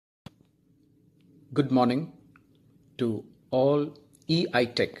Good morning to all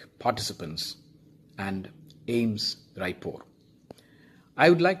ITEC participants and AIIMS Raipur. I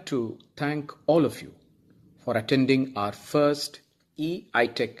would like to thank all of you for attending our first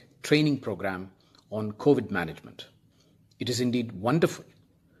ITEC training program on COVID management. It is indeed wonderful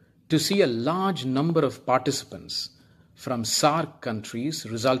to see a large number of participants from SAARC countries,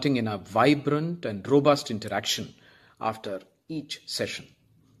 resulting in a vibrant and robust interaction after each session.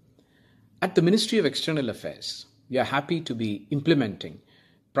 At the Ministry of External Affairs, we are happy to be implementing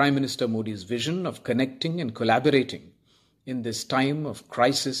Prime Minister Modi's vision of connecting and collaborating in this time of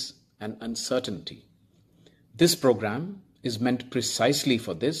crisis and uncertainty. This program is meant precisely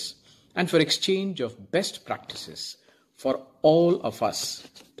for this and for exchange of best practices for all of us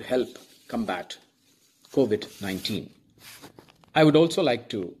to help combat COVID-19. I would also like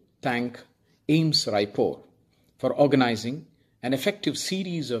to thank AIIMS Raipur for organizing an effective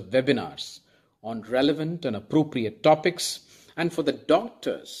series of webinars on relevant and appropriate topics, and for the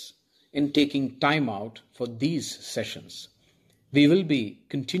doctors in taking time out for these sessions. We will be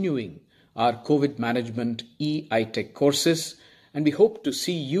continuing our COVID management ITEC courses, and we hope to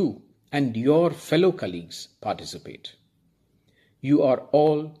see you and your fellow colleagues participate. You are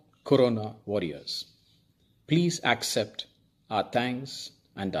all Corona warriors. Please accept our thanks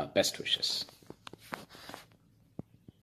and our best wishes.